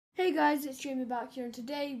Hey guys, it's Jamie back here, and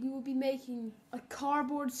today we will be making a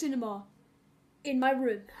cardboard cinema in my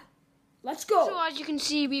room. Let's go! So as you can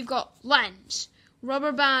see, we've got lens,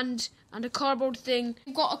 rubber band, and a cardboard thing.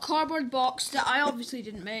 We've got a cardboard box that I obviously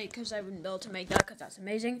didn't make because I wouldn't be able to make that because that's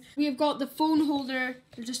amazing. We've got the phone holder.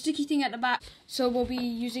 There's a sticky thing at the back, so we'll be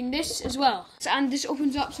using this as well. And this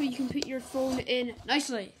opens up so you can put your phone in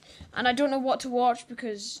nicely. And I don't know what to watch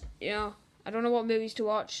because, I don't know what movies to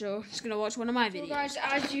watch, so I'm just going to watch one of my videos. So guys,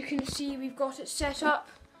 as you can see, we've got it set up.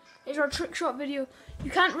 It's our trick shot video. You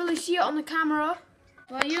can't really see it on the camera,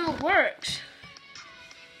 but it works.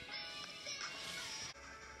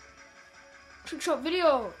 Trick shot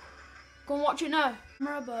video. Go and watch it now.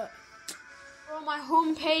 But we're on my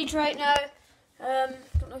home page right now.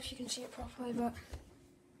 Don't know if you can see it properly, but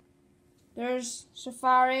there's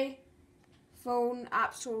Safari, phone,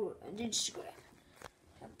 App Store, and Instagram.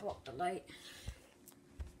 I blocked the light.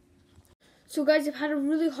 So guys, I've had a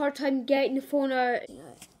really hard time getting the phone out.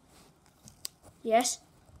 Yes.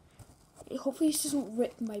 Hopefully this doesn't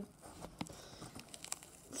rip my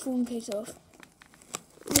phone case off.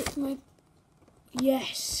 Rip my...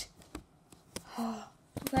 Yes.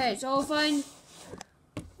 Okay, it's all fine.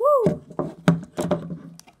 Woo!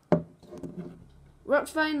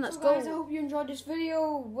 Works fine, let's go. Guys, I hope you enjoyed this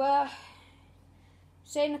video.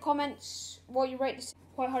 Say in the comments what you rate this.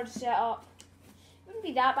 Quite hard to set up. It wouldn't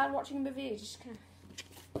be that bad watching a movie, it's just kind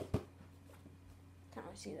of can't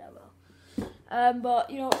really see that well. But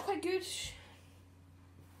it's quite good.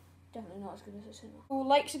 Definitely not as good as the cinema. So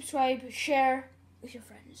like, subscribe, share with your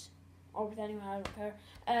friends. Or with anyone, I don't care.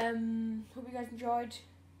 Hope you guys enjoyed.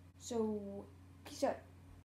 So peace out.